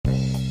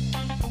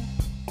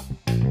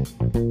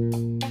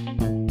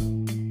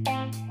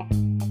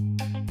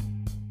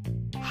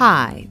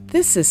Hi,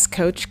 this is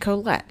Coach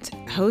Colette,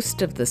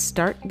 host of the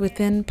Start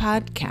Within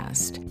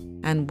podcast,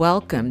 and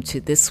welcome to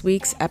this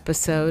week's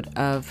episode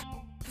of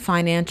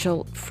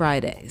Financial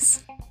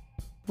Fridays.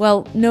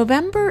 Well,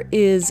 November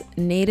is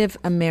Native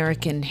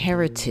American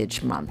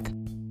Heritage Month,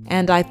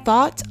 and I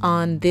thought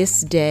on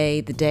this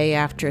day, the day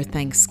after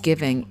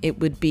Thanksgiving, it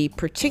would be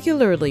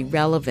particularly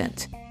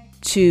relevant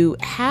to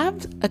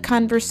have a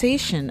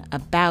conversation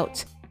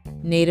about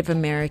Native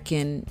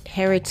American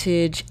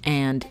heritage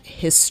and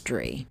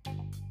history.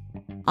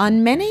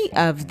 On many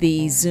of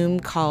the Zoom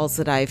calls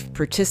that I've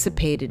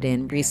participated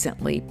in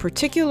recently,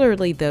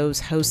 particularly those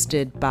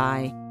hosted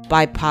by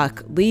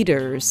BIPOC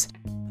leaders,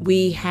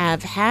 we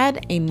have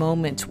had a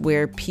moment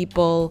where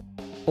people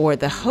or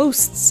the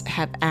hosts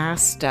have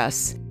asked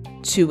us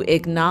to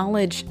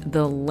acknowledge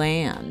the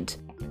land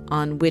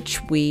on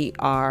which we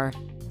are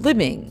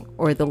living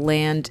or the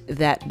land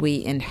that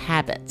we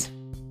inhabit.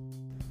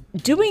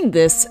 Doing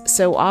this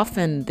so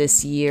often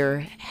this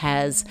year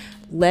has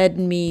led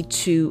me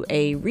to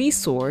a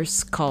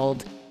resource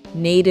called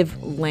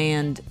Native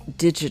Land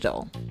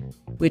Digital,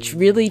 which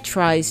really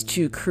tries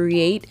to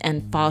create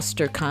and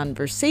foster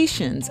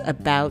conversations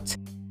about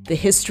the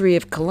history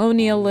of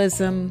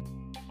colonialism,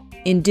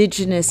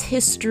 indigenous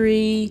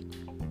history,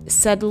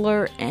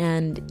 settler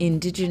and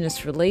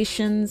indigenous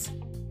relations,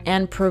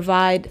 and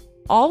provide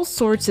all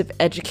sorts of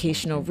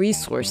educational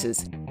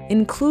resources,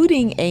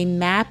 including a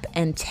map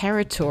and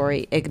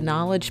territory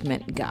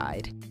acknowledgement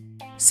guide.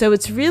 So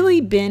it's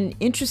really been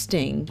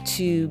interesting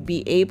to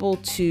be able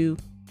to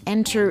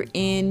enter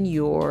in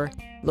your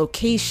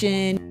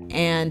location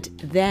and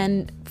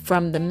then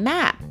from the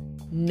map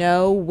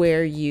know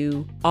where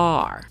you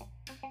are.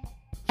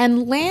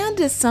 And land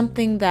is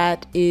something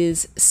that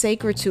is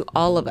sacred to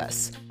all of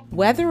us,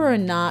 whether or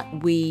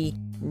not we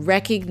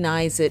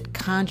recognize it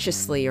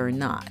consciously or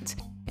not.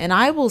 And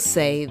I will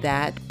say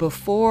that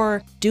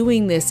before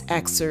doing this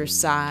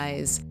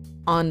exercise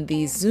on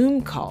these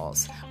Zoom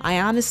calls,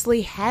 I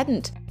honestly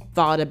hadn't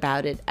thought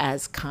about it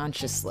as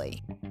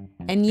consciously.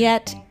 And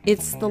yet,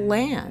 it's the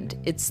land,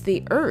 it's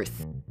the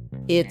earth,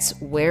 it's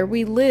where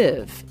we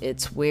live,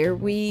 it's where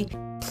we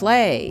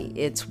play,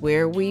 it's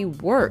where we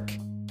work,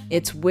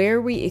 it's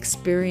where we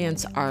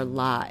experience our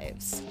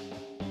lives.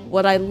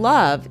 What I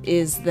love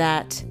is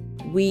that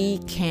we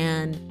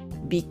can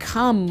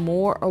become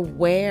more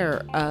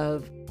aware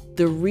of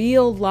the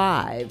real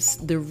lives,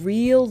 the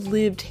real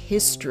lived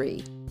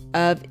history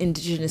of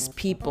Indigenous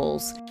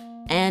peoples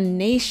and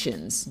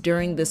nations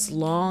during this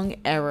long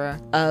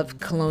era of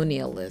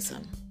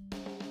colonialism.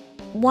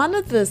 One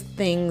of the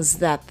things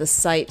that the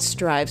site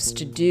strives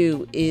to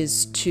do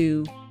is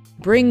to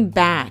bring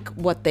back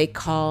what they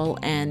call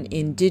an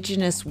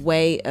Indigenous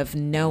way of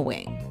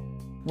knowing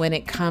when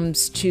it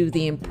comes to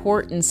the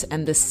importance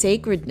and the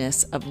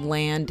sacredness of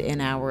land in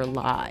our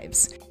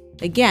lives.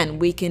 Again,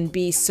 we can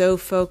be so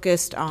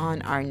focused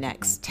on our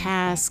next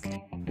task,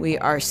 we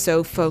are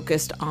so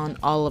focused on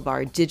all of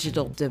our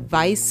digital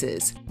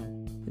devices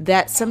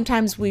that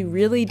sometimes we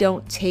really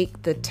don't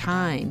take the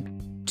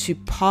time to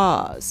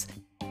pause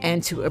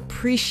and to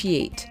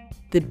appreciate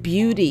the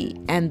beauty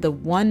and the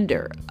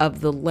wonder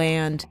of the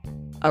land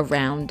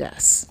around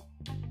us.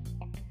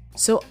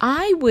 So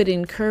I would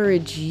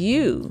encourage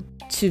you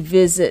to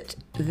visit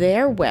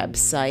their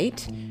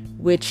website,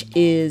 which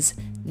is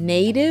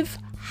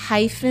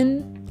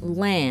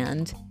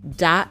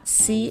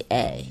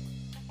native-land.ca.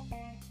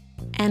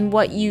 And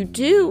what you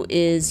do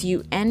is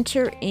you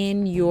enter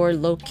in your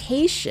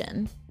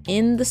location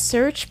in the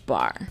search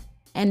bar,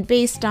 and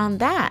based on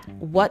that,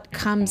 what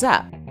comes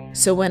up.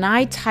 So when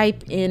I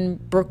type in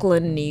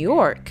Brooklyn, New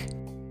York,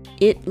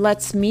 it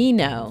lets me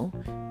know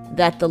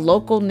that the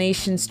local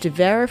nations to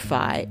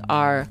verify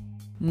are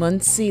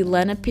Munsee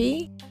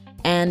Lenape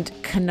and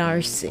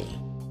Canarsie.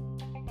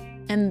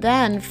 And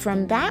then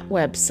from that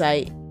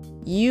website,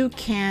 you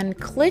can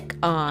click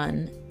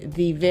on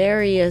the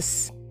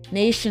various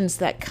nations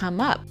that come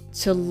up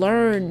to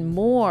learn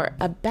more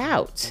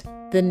about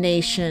the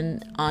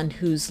nation on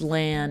whose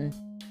land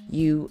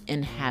you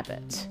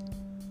inhabit.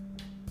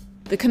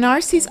 The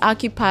Canarsies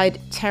occupied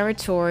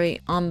territory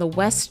on the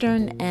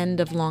western end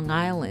of Long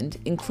Island,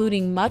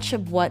 including much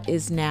of what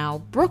is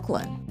now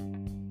Brooklyn.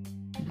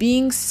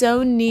 Being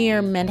so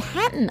near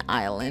Manhattan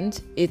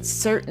Island, it's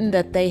certain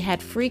that they had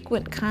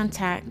frequent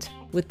contact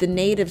with the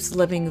natives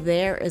living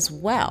there as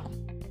well.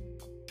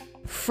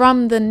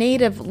 From the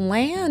Native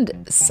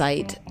Land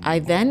site, I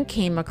then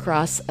came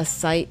across a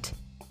site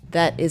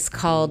that is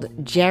called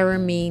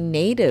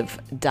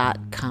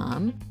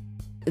jeremynative.com.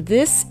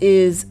 This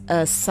is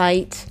a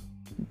site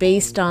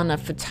based on a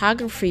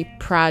photography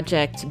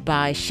project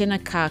by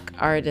Shinnecock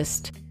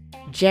artist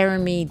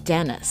Jeremy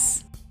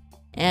Dennis.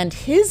 And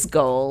his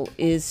goal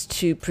is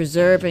to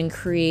preserve and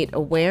create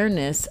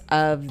awareness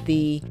of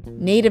the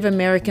Native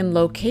American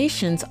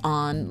locations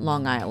on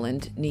Long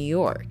Island, New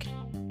York.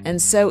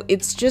 And so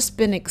it's just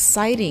been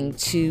exciting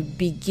to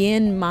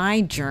begin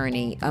my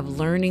journey of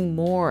learning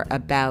more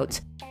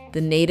about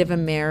the Native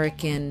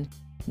American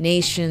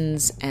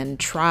nations and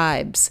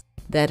tribes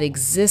that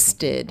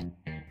existed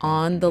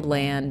on the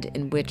land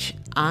in which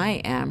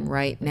I am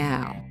right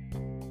now.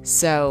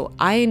 So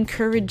I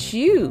encourage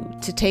you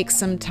to take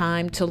some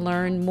time to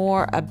learn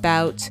more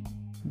about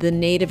the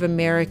Native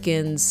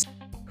Americans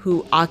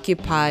who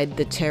occupied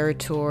the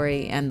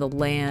territory and the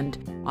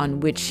land on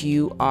which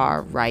you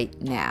are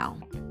right now.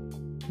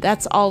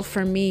 That's all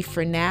for me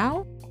for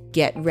now.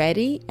 Get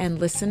ready and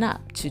listen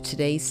up to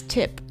today's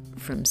tip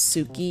from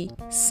Suki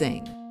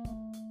Singh.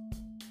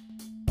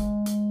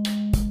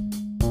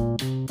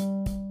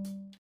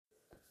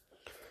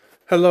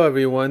 Hello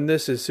everyone,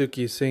 this is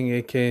Suki Singh,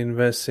 aka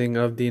Investing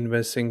of the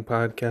Investing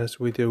Podcast,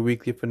 with your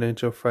weekly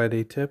Financial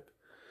Friday tip.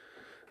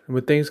 And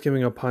with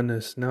Thanksgiving upon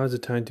us, now is the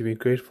time to be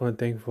grateful and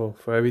thankful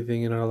for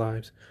everything in our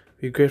lives.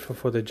 Be grateful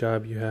for the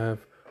job you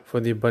have,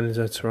 for the abundance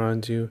that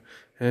surrounds you,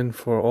 and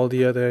for all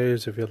the other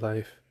areas of your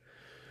life.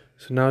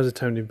 So now is the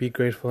time to be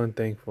grateful and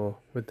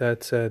thankful. With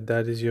that said,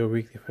 that is your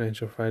weekly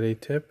Financial Friday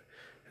tip,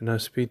 and I'll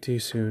speak to you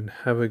soon.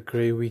 Have a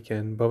great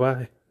weekend.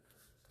 Bye-bye.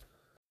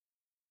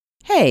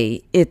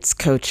 Hey, it's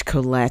Coach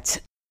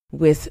Colette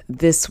with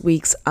this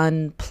week's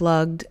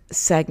Unplugged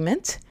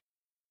segment.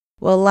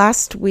 Well,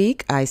 last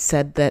week I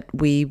said that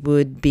we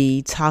would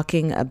be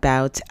talking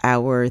about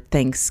our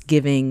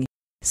Thanksgiving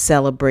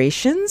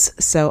celebrations,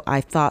 so I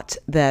thought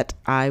that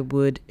I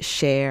would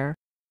share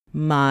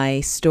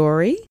my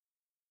story.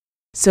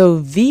 So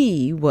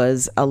V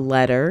was a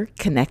letter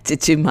connected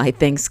to my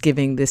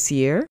Thanksgiving this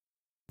year,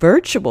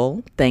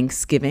 virtual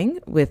Thanksgiving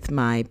with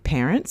my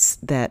parents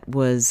that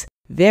was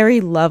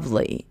very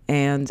lovely,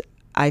 and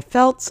I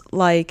felt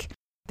like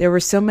there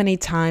were so many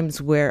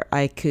times where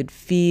I could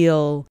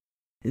feel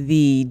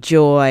the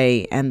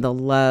joy and the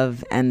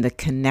love and the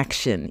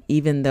connection,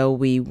 even though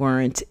we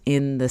weren't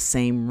in the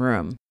same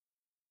room.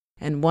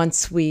 And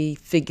once we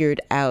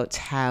figured out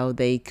how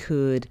they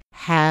could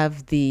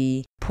have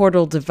the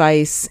portal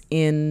device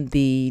in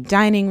the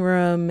dining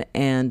room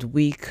and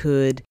we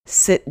could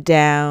sit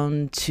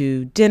down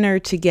to dinner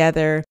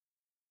together,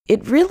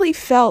 it really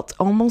felt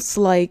almost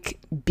like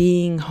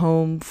being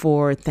home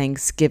for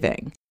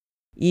Thanksgiving.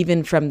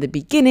 Even from the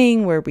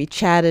beginning, where we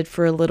chatted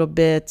for a little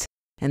bit,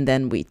 and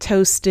then we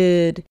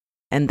toasted,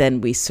 and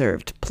then we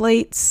served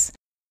plates,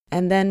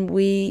 and then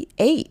we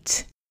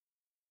ate.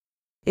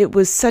 It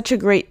was such a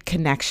great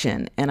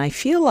connection, and I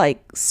feel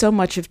like so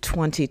much of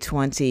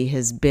 2020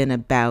 has been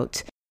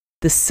about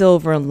the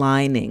silver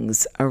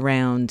linings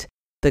around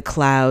the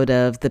cloud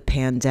of the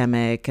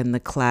pandemic and the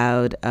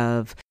cloud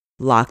of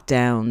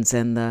lockdowns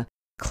and the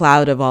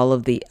cloud of all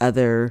of the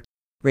other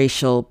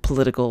racial,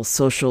 political,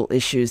 social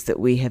issues that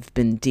we have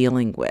been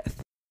dealing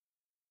with.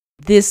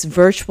 This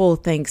virtual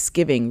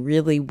Thanksgiving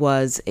really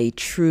was a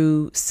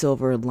true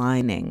silver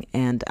lining,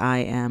 and I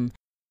am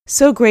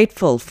so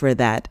grateful for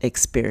that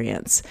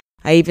experience.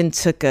 I even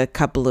took a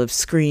couple of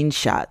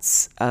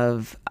screenshots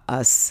of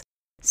us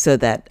so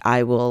that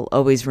I will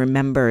always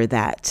remember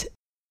that.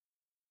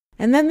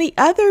 And then the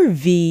other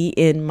V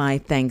in my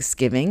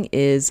Thanksgiving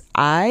is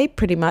I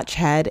pretty much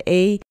had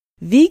a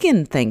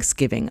vegan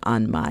Thanksgiving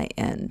on my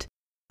end.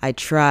 I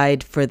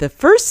tried for the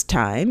first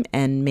time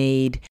and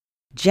made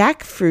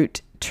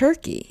jackfruit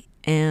turkey,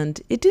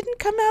 and it didn't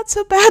come out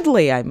so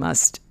badly, I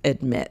must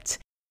admit.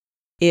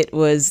 It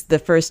was the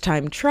first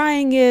time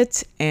trying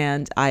it,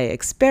 and I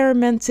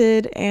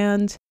experimented,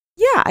 and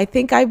yeah, I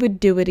think I would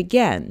do it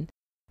again.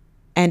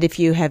 And if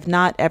you have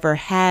not ever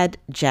had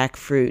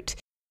jackfruit,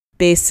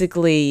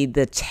 basically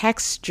the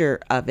texture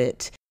of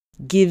it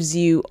gives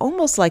you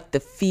almost like the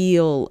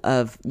feel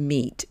of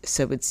meat.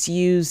 So it's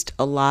used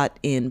a lot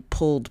in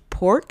pulled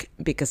pork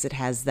because it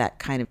has that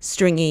kind of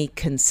stringy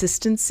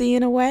consistency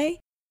in a way.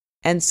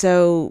 And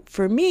so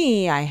for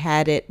me, I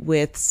had it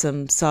with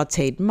some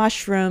sauteed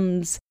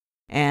mushrooms,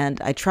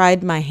 and I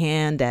tried my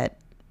hand at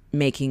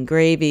making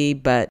gravy,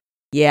 but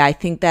yeah, I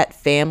think that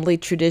family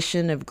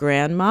tradition of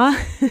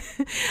grandma,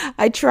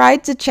 I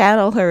tried to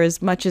channel her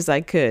as much as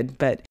I could,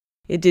 but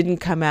it didn't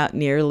come out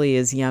nearly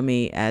as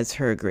yummy as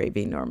her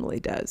gravy normally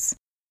does.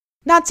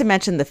 Not to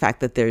mention the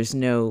fact that there's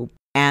no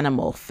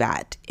animal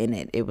fat in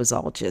it. It was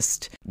all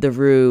just the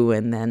roux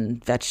and then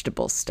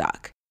vegetable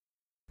stock.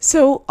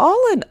 So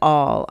all in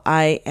all,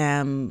 I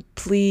am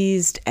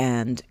pleased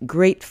and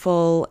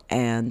grateful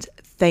and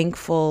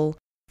thankful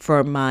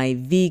for my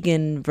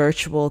vegan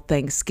virtual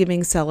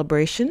Thanksgiving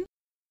celebration.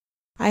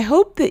 I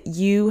hope that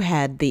you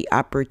had the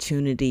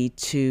opportunity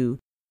to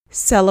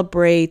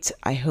celebrate.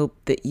 I hope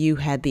that you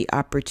had the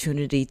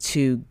opportunity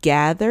to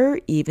gather,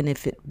 even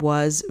if it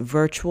was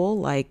virtual,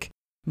 like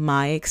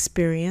my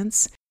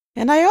experience.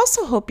 And I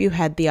also hope you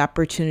had the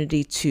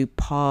opportunity to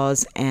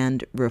pause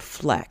and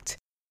reflect,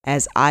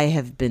 as I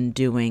have been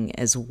doing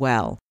as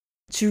well,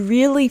 to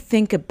really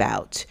think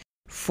about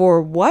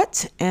for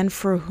what and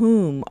for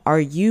whom are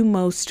you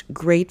most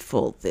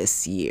grateful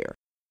this year?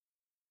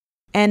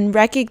 And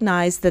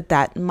recognize that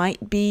that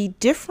might be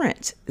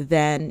different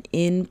than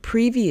in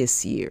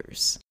previous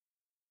years.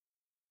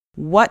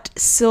 What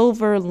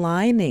silver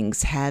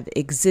linings have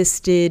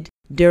existed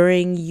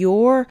during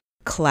your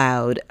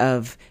cloud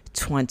of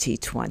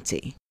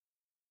 2020?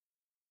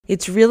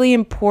 It's really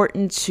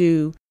important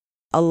to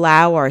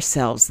allow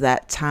ourselves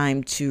that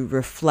time to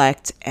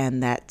reflect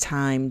and that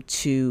time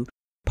to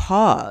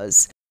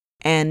pause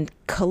and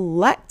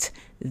collect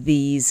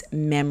these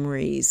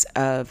memories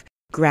of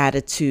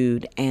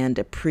gratitude and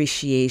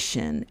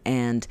appreciation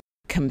and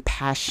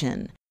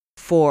compassion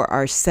for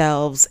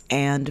ourselves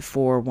and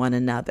for one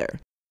another.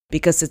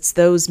 Because it's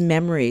those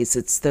memories,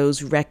 it's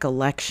those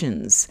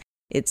recollections,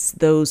 it's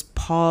those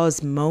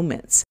pause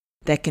moments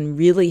that can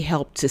really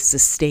help to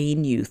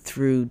sustain you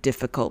through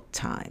difficult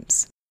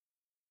times.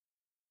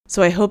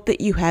 So I hope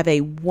that you have a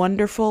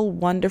wonderful,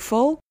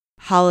 wonderful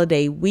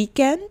holiday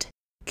weekend.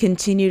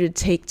 Continue to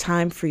take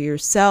time for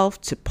yourself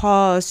to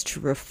pause,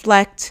 to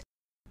reflect,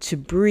 to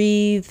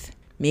breathe,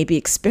 maybe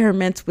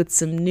experiment with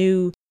some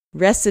new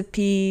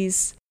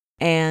recipes,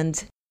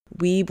 and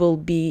we will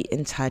be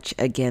in touch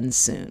again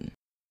soon.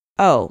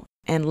 Oh,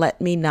 and let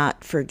me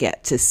not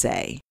forget to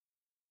say,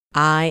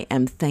 I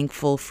am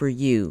thankful for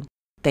you.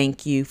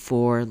 Thank you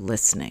for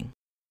listening.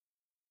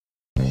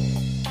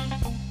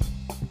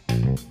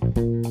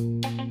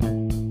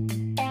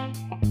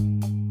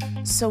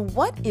 So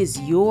what is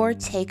your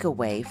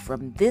takeaway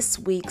from this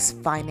week's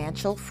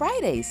Financial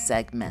Fridays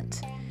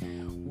segment?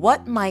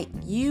 What might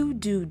you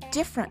do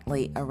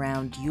differently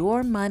around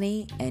your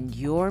money and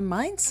your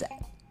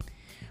mindset?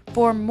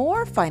 For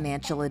more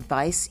financial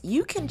advice,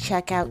 you can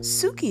check out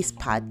Suki's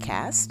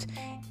podcast,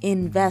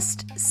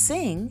 Invest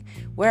Sing,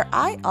 where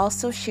I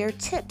also share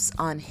tips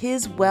on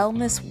his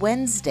Wellness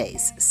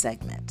Wednesdays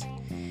segment.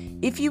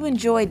 If you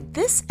enjoyed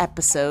this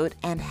episode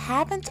and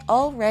haven't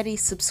already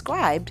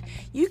subscribed,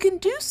 you can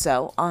do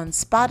so on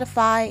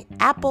Spotify,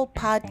 Apple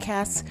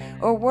Podcasts,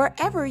 or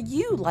wherever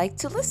you like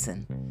to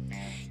listen.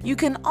 You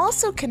can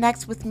also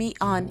connect with me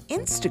on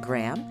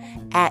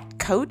Instagram at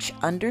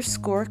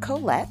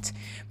Coach_Colette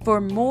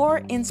for more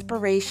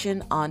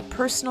inspiration on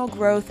personal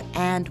growth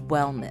and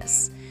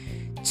wellness.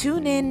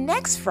 Tune in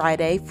next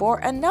Friday for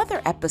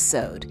another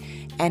episode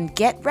and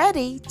get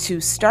ready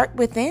to start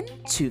within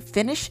to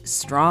finish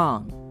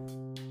strong.